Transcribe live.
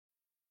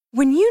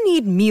When you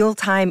need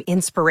mealtime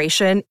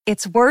inspiration,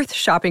 it's worth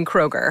shopping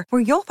Kroger,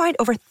 where you'll find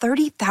over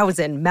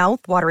 30,000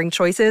 mouth-watering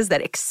choices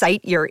that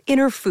excite your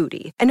inner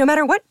foodie. And no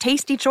matter what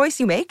tasty choice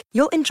you make,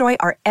 you'll enjoy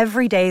our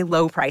everyday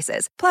low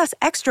prices, plus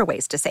extra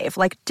ways to save,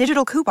 like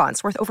digital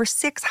coupons worth over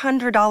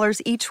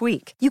 $600 each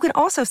week. You can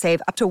also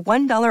save up to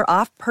 $1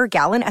 off per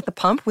gallon at the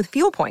pump with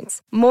fuel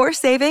points. More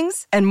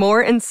savings and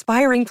more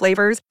inspiring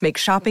flavors make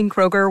shopping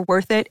Kroger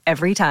worth it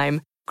every time.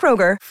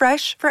 Kroger,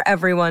 fresh for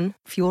everyone.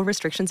 Fuel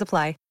restrictions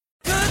apply.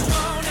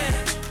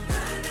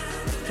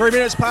 3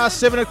 minutes past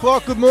 7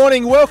 o'clock. Good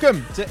morning.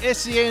 Welcome to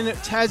SEN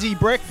Tassie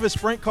Breakfast.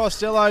 Brent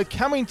Costello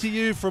coming to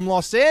you from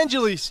Los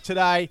Angeles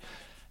today.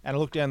 And I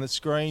look down the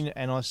screen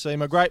and I see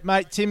my great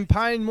mate Tim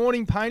Payne.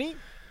 Morning, Painey.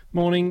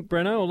 Morning,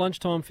 Breno. Or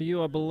lunchtime for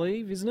you, I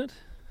believe, isn't it?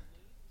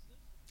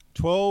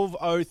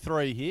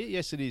 12:03 here.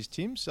 Yes, it is,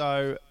 Tim.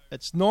 So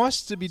it's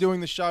nice to be doing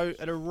the show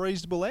at a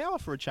reasonable hour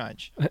for a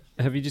change.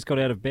 Have you just got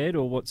out of bed,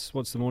 or what's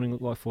the morning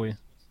look like for you?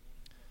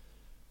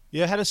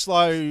 Yeah, had a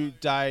slow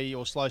day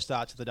or slow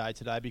start to the day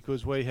today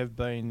because we have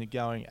been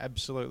going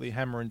absolutely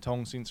hammer and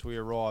tong since we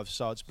arrived.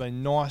 So it's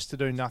been nice to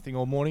do nothing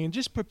all morning and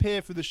just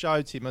prepare for the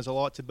show, Tim, as I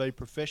like to be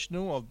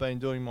professional. I've been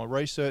doing my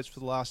research for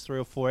the last 3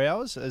 or 4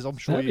 hours, as I'm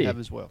sure you have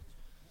as well.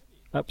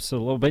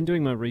 Absolutely. I've been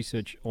doing my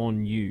research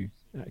on you,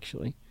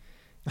 actually.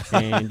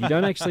 And you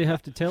don't actually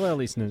have to tell our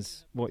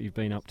listeners what you've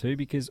been up to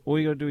because all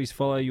you got to do is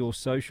follow your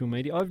social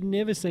media. I've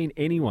never seen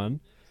anyone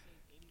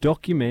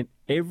document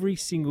every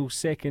single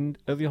second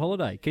of your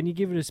holiday. Can you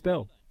give it a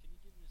spell?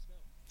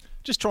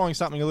 Just trying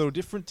something a little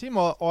different, Tim.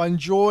 I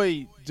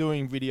enjoy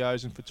doing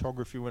videos and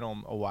photography when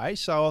I'm away,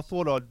 so I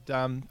thought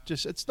I'd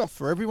it's not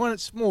for everyone,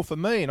 it's more for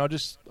me, and I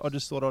just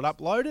thought I'd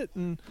upload it,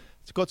 and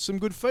it's got some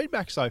good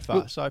feedback so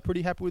far, so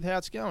pretty happy with how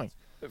it's going.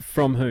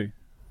 From who?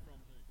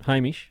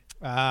 Hamish?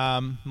 My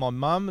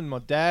mum and my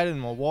dad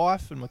and my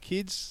wife and my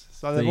kids,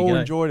 so they've all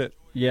enjoyed it.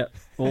 Yeah,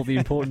 all the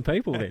important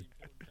people then.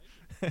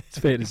 It's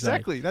fair to say.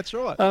 Exactly, that's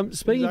right.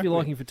 Speaking of you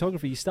liking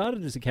photography, you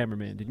started as a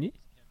cameraman, didn't you?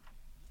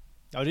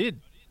 I did.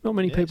 Not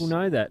many people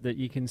know that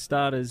you can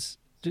start as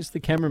just the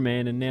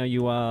cameraman and now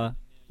you are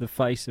the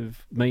face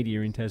of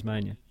media in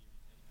Tasmania.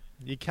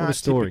 You can't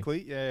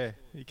typically,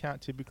 you can't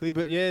typically.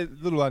 But yeah,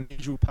 little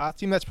unusual part,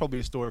 Tim. That's probably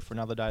a story for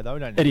another day, though,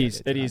 don't you?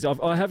 It is.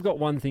 I have got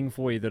one thing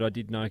for you that I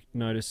did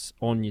notice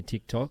on your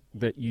TikTok,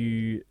 that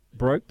you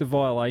broke the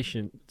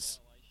violations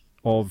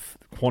of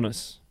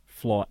Qantas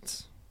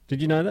flights.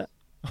 Did you know that?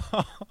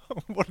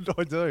 What did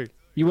I do?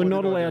 You were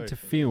not allowed to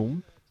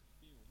film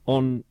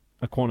on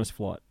a Qantas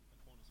flight.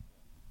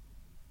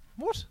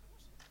 What?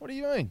 What do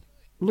you mean?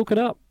 Look it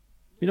up.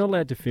 You're not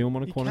allowed to film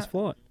on a Qantas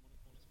flight.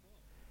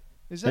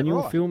 Is that and you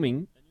right? were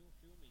filming.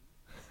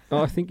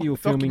 I think you were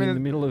filming in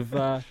the middle of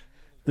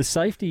the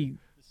safety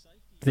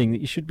thing that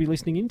you should be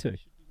listening into.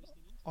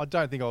 I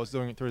don't think I was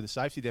doing it through the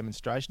safety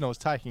demonstration. I was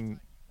taking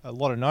a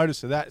lot of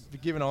notice of that,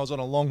 given I was on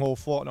a long-haul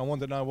flight and I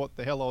wanted to know what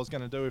the hell I was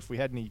going to do if we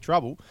had any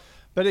trouble.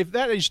 But if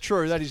that is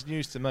true, that is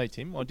news to me,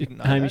 Tim. I didn't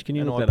know Hamish, that. can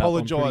you look that up?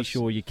 I'm pretty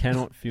sure you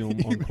cannot film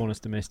on Qantas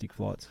domestic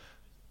flights.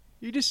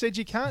 You just said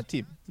you can't,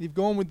 Tim. You've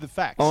gone with the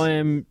facts. I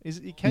am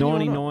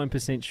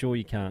 99% sure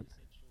you can't.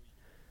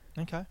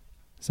 Okay.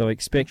 So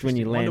expect when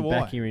you land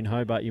back here in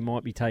Hobart, you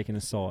might be taken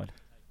aside.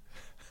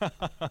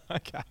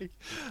 Okay.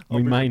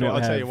 We may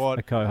not have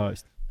a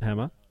co-host,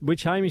 Hammer,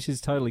 which Hamish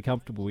is totally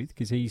comfortable with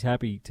because he's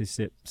happy to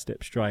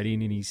step straight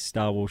in his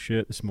Star Wars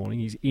shirt this morning.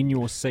 He's in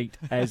your seat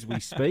as we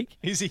speak.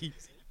 Is he?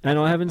 And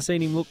I haven't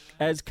seen him look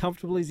as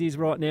comfortable as he is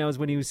right now as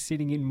when he was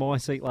sitting in my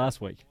seat last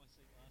week.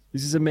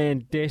 This is a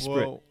man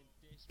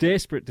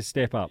desperate to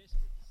step up.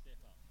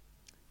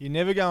 You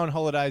never go on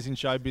holidays in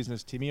show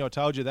business, Timmy. I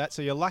told you that.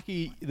 So you're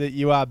lucky that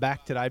you are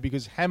back today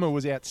because Hammer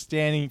was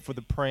outstanding for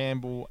the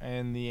preamble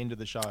and the end of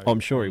the show. I'm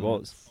sure he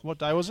was. What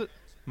day was it?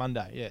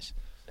 Monday, yes.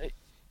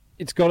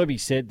 It's got to be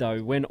said,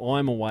 though, when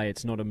I'm away,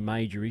 it's not a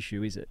major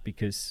issue, is it?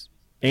 Because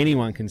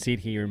anyone can sit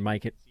here and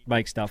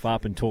make stuff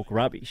up and talk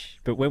rubbish.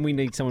 But when we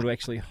need someone to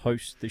actually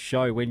host the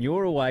show, when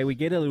you're away, we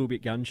get a little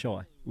bit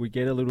gun-shy. We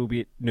get a little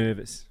bit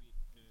nervous.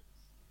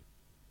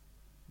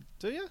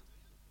 Do you?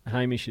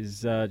 Hamish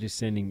is just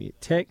sending me a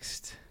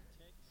text.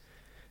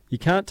 You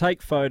can't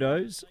take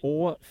photos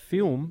or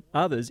film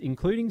others,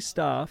 including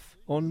staff,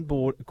 on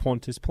board a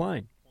Qantas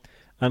plane,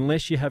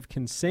 unless you have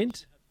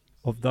consent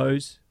of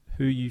those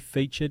who you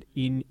featured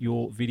in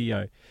your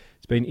video.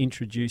 It's been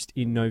introduced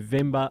in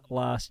November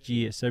last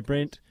year. So,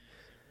 Brent,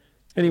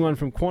 anyone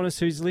from Qantas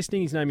who's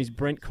listening, his name is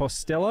Brent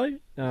Costello,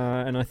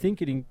 and I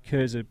think it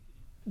incurs a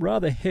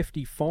rather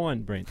hefty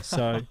fine, Brent.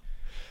 So...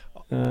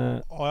 put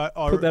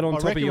that on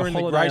top of your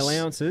holiday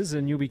allowances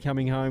and you'll be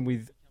coming home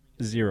with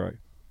zero.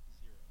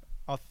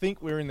 I think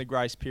we're in the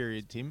grace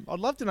period, Tim. I'd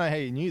love to know how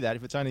you knew that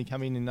if it's only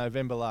come in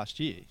November last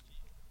year.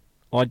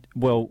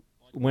 Well,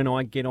 when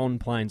I get on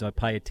planes, I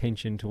pay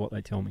attention to what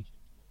they tell me.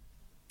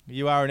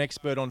 You are an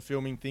expert on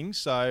filming things,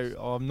 so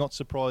I'm not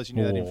surprised you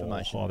knew that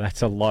information. Oh,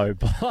 that's a low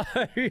blow.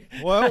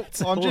 Well,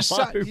 I'm just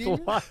saying,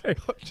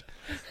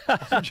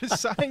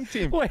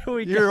 Tim.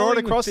 You're right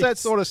across that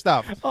sort of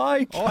stuff.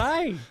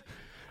 Okay.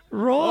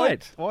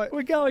 Right.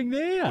 We're going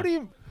there.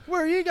 What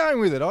Where are you going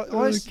with it?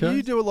 Okay.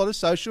 You do a lot of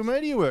social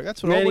media work.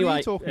 That's what, what are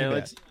you talking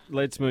about?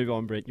 Let's move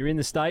on, Brett. You're in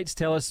the States.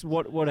 Tell us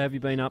what have you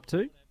been up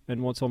to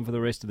and what's on for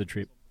the rest of the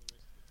trip?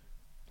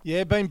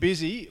 Yeah, been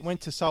busy.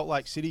 Went to Salt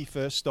Lake City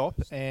first stop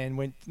and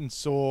went and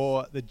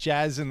saw the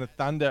Jazz and the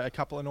Thunder a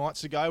couple of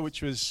nights ago,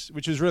 which was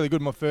really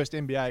good. My first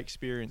NBA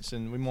experience,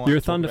 and we might. You're a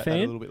talk Thunder about that fan?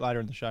 a little bit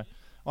later in the show.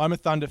 I'm a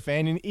Thunder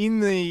fan, and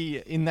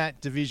in that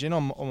division,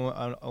 I'm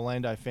an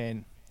Orlando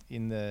fan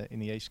in the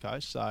East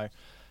Coast. So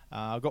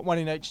I've got one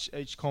in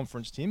each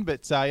conference, Tim.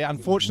 But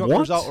unfortunately, the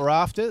result we're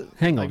after.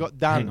 Hang on. They got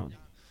done. Hang on.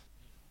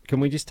 Can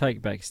we just take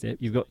it back a step?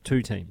 You've got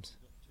two teams.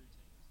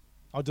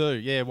 I do.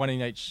 Yeah, one in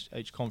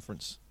each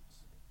conference.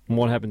 And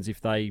what happens if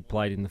they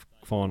played in the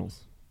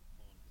finals?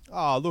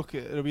 Oh, look,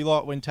 it'll be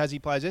like when Tassie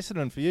plays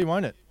Essendon for you,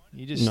 won't it?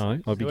 No,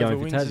 I'd be going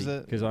for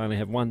Tassie because I only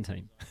have one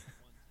team.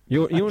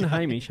 You and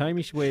Hamish.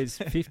 Hamish wears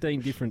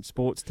 15 different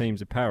sports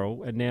teams'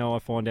 apparel, and now I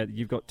find out that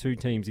you've got two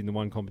teams in the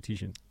one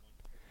competition.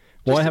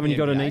 Why haven't you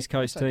got an East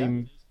Coast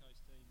team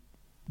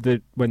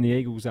when the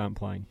Eagles aren't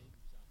playing?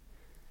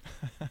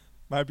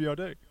 Maybe I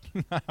do.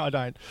 No, I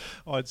don't.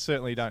 I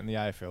certainly don't in the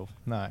AFL.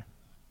 No,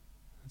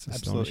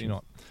 absolutely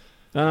not.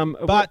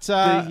 But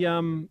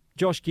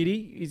Josh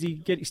Giddey, is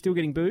he still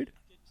getting booed?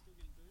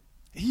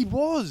 He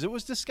was. It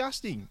was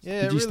disgusting.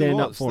 Yeah, Did you stand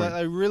up for him?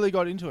 They really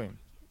got into him.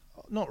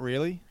 Not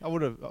really. I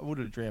would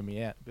have drowned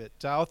me out, but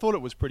I thought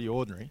it was pretty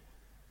ordinary.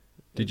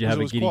 Did you have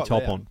a Giddey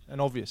top on? And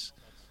obvious.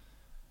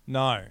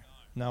 No,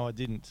 I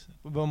didn't.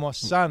 Well, my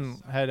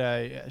son had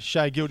a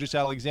Shea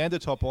Gilgeous-Alexander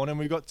top on, and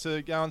we got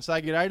to go and say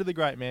good day to the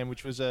great man,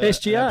 which was an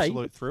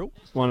absolute thrill.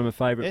 One of my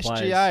favourite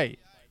players. SGA.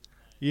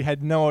 You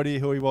had no idea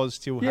who he was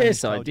till.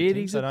 Yes, I did.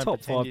 He's a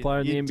top 5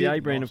 player in the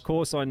NBA brand. Of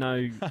course, I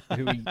know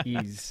who he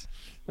is.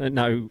 Don't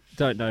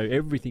know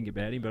everything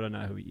about him, but I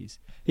know who he is.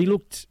 He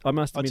looked. I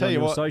must admit, on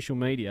your social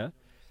media,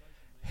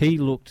 he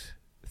looked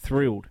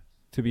thrilled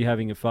to be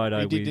having a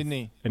photo with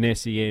an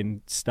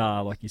SEN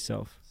star like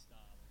yourself.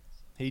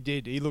 He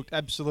did. He looked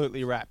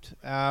absolutely wrapped.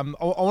 I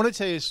want to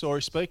tell you a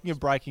story. Speaking of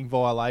breaking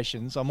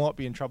violations, I might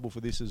be in trouble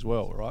for this as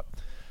well, right?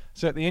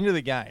 So at the end of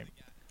the game,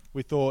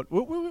 we thought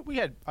we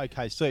had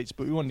okay seats,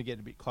 but we wanted to get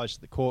a bit close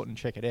to the court and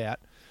check it out.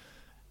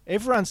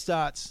 Everyone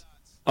starts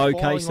filing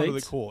onto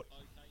the court.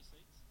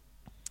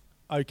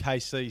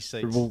 OKC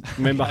seats. Well,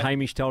 remember,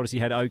 Hamish told us he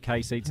had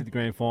OK seats at the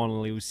grand final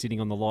and he was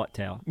sitting on the light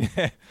tower.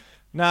 Yeah.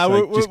 No,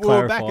 so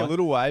we're back a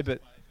little way,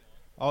 but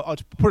I'll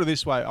put it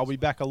this way. I'll be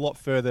back a lot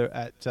further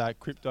at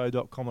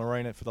Crypto.com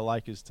Arena for the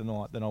Lakers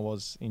tonight than I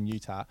was in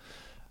Utah.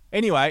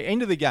 Anyway,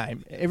 end of the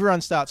game, everyone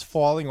starts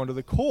filing onto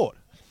the court.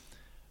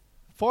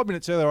 5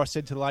 minutes earlier, I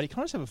said to the lady, can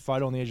I just have a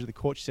photo on the edge of the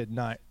court? She said,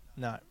 no.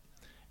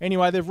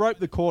 Anyway, they've roped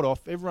the court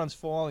off. Everyone's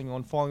filing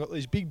on.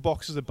 These big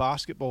boxes of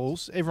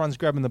basketballs. Everyone's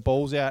grabbing the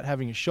balls out,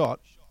 having a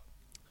shot.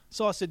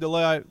 So I said to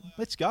Leo,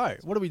 let's go.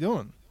 What are we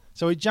doing?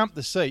 So he jumped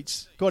the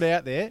seats, got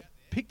out there,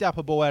 picked up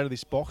a ball out of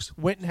this box,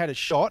 went and had a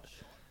shot,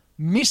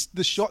 missed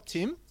the shot,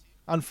 Tim,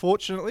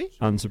 unfortunately.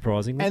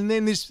 Unsurprisingly. And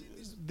then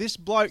this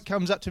bloke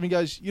comes up to me and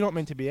goes, you're not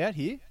meant to be out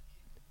here.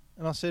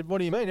 And I said, what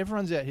do you mean?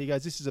 Everyone's out here. He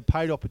goes, this is a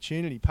paid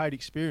opportunity, paid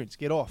experience.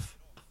 Get off.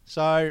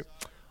 So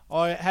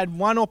I had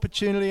one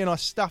opportunity and I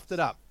stuffed it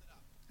up.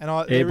 And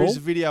there is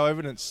video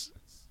evidence.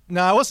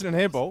 No, it wasn't an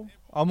airball.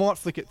 I might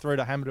flick it through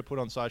to Hammer to put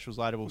on socials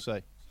later. We'll see.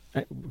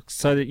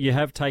 So that you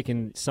have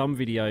taken some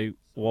video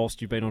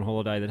whilst you've been on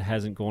holiday that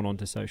hasn't gone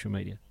onto social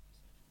media?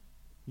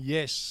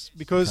 Yes,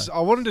 because I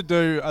wanted to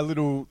do a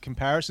little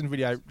comparison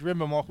video. Do you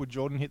remember Michael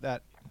Jordan hit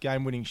that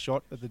game-winning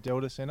shot at the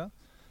Delta Centre?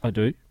 I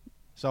do.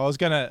 So I was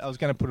gonna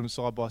put them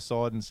side by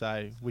side and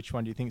say which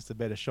one do you think is the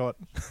better shot?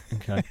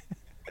 Okay.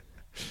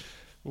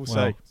 We'll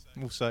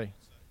see.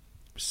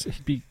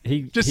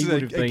 He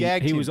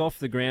was off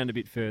the ground a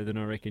bit further than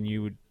I reckon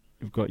you would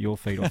have got your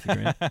feet off the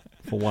ground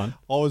for one.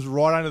 I was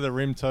right under the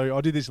rim too.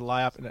 I did this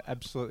layup and I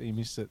absolutely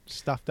missed it.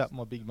 Stuffed up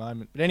my big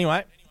moment. But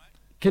anyway,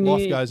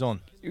 life goes on.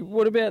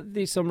 What about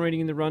this? I'm reading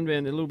in the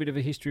rundown a little bit of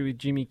a history with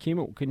Jimmy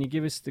Kimmel. Can you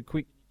give us the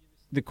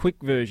quick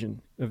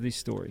version of this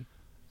story?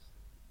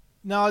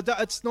 No,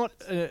 it's not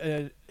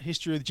a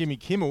history with Jimmy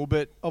Kimmel,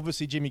 but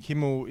obviously Jimmy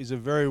Kimmel is a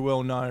very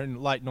well-known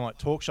late-night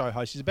talk show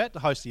host. He's about to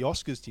host the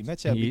Oscars, Tim.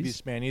 That's how big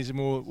this man is, and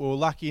we were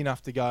lucky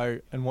enough to go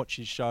and watch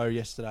his show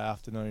yesterday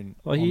afternoon.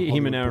 Well,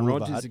 him and Aaron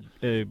Rodgers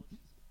are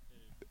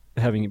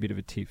having a bit of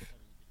a tiff.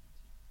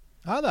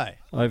 Are they?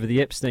 Over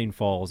the Epstein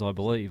files, I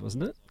believe,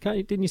 wasn't it?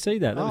 Okay, didn't you see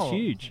that? That was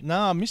huge. No,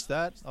 I missed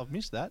that. I've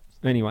missed that.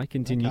 Anyway,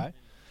 continue. Okay.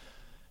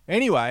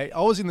 Anyway,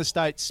 I was in the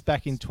States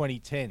back in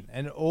 2010,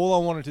 and all I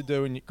wanted to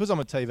do, because I'm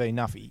a TV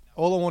nuffy,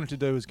 all I wanted to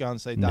do was go and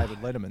see David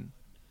Letterman.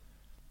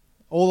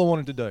 All I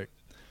wanted to do.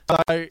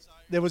 So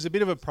there was a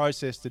bit of a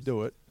process to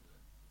do it,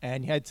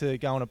 and you had to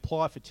go and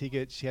apply for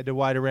tickets. You had to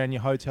wait around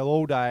your hotel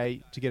all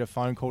day to get a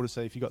phone call to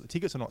see if you got the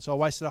tickets or not. So I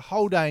wasted a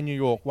whole day in New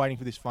York waiting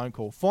for this phone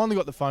call. Finally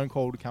got the phone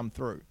call to come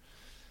through.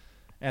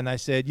 And they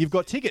said, you've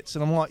got tickets.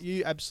 And I'm like,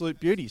 you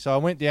absolute beauty. So I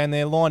went down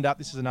there, lined up.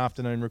 This is an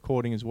afternoon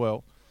recording as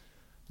well.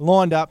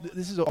 Lined up.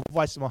 I've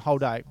wasted my whole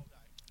day.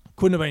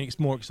 Couldn't have been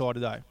more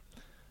excited though.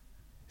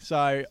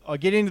 So I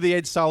get into the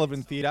Ed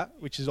Sullivan Theatre,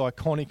 which is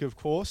iconic, of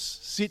course.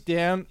 Sit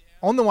down.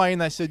 On the way in,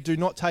 they said, do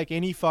not take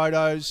any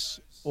photos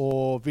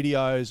or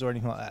videos or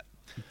anything like that.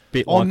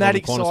 Bit I'm like that on a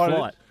Qantas excited.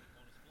 flight.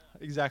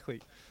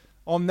 Exactly.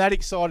 I'm that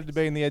excited to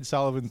be in the Ed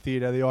Sullivan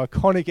Theatre, the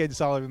iconic Ed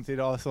Sullivan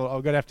Theatre. I thought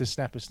I'm going to have to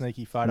snap a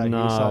sneaky photo here.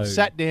 So I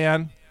sat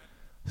down,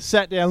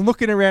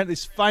 looking around at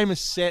this famous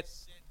set.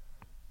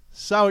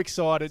 So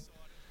excited.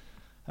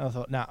 And I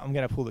thought, I'm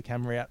going to pull the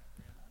camera out.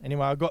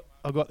 Anyway, I got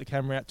the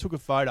camera out, took a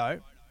photo,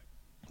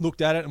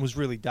 looked at it, and it was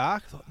really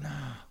dark. I thought,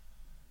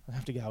 I'll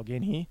have to go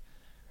again here.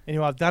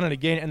 Anyway, I've done it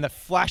again, and the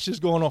flash has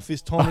gone off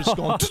this time. It's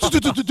gone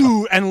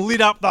and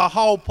lit up the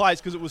whole place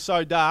because it was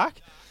so dark.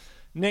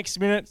 Next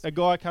minute, a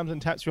guy comes and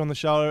taps me on the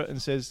shoulder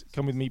and says,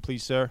 "Come with me,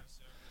 please, sir."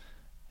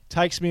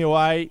 Takes me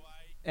away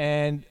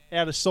and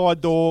out a side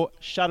door,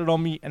 shut it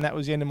on me, and that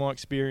was the end of my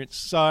experience.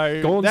 So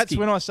Gonski. That's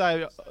when I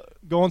say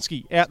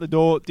Gonski, out the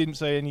door, didn't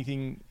see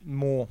anything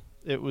more.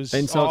 It was.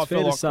 And so I it's fair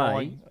felt to like say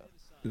crying.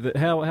 that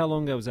how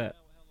long ago was that?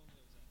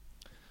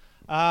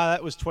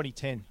 That was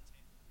 2010.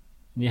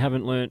 You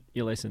haven't learnt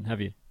your lesson, have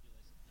you?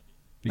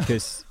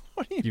 Because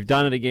What do you- you've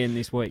done it again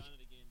this week.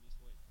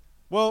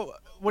 Well,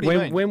 what do you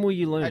mean? When will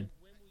you learn?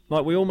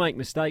 Like, we all make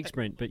mistakes,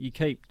 Brent, but you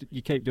keep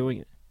doing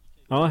it.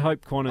 I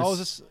hope Qantas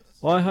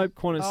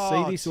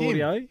see this Tim.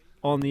 audio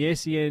on the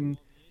SEN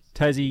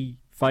Tassie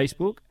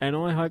Facebook, and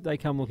I hope they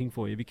come looking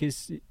for you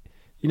because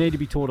you need to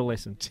be taught a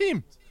lesson.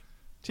 Tim.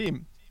 In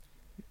fact,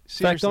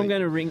 Seriously. I'm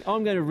going to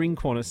ring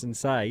Qantas and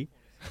say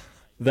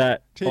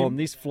that Tim. on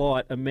this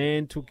flight a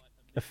man took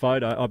a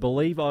photo. I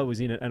believe I was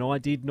in it, and I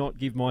did not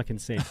give my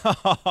consent.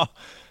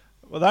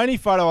 Well, the only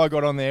photo I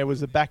got on there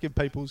was the back of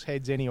people's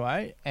heads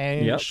anyway,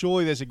 and Yep.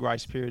 surely there's a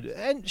grace period.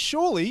 And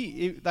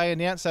surely they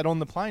announced that on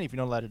the plane if you're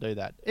not allowed to do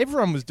that.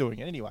 Everyone was doing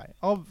it anyway.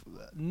 I've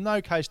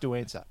no case to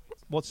answer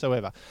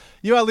whatsoever.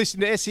 You are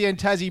listening to SEN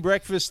Tassie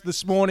Breakfast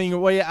this morning.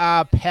 We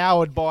are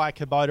powered by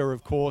Kubota,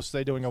 of course.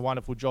 They're doing a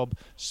wonderful job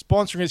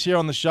sponsoring us here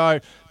on the show.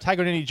 Take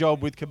on any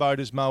job with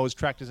Kubota's mowers,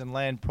 tractors and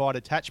land pride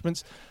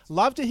attachments.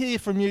 Love to hear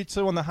from you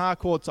too on the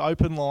Harcourt's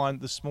open line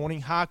this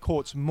morning.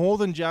 Harcourt's more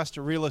than just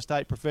real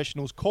estate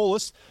professionals. Call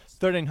us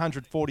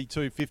 1300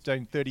 42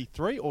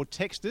 1533 or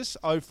text us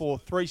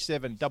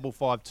 0437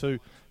 552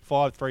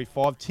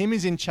 535. Tim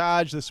is in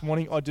charge this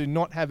morning. I do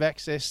not have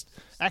access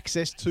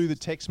to the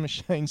text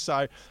machine,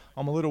 so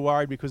I'm a little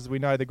worried because we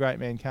know the great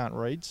man can't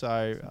read.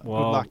 So good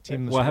luck,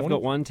 Tim, this I have morning.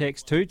 got one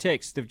text. Two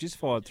texts have just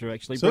fired through,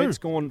 actually. Two. Brent's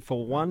gone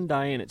for one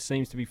day, and it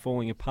seems to be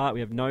falling apart.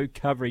 We have no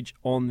coverage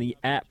on the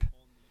app.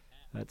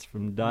 That's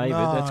from David.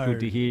 No. That's good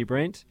to hear,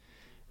 Brent.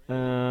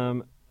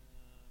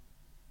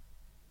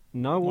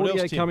 No What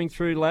audio else, Tim? coming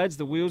through, lads.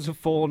 The wheels have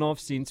fallen off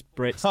since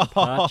Brett's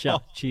departure.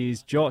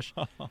 Cheers, Josh.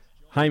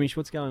 Hamish,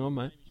 what's going on,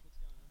 mate?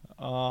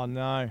 Oh,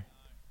 no.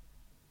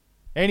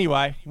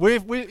 Anyway,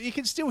 you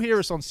can still hear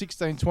us on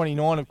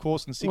 1629, of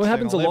course, and 1611. Well, it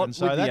happens a lot with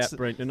so the that's app,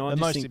 Brent, and I the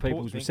just most think important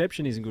people's thing.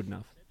 reception isn't good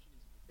enough.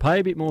 Pay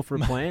a bit more for a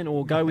plan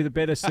or go with a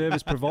better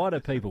service provider,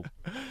 people.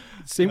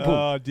 It's simple.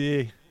 Oh,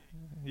 dear.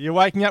 You're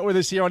waking up with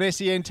us here on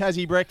SEN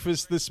Tassie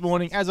Breakfast this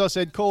morning. As I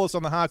said, call us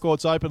on the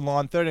Harcourt's open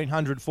line,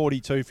 1300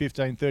 42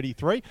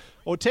 1533,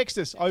 or text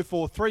us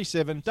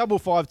 0437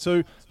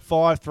 552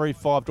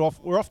 535.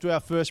 We're off to our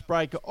first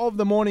break of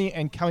the morning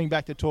and coming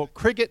back to talk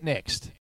cricket next.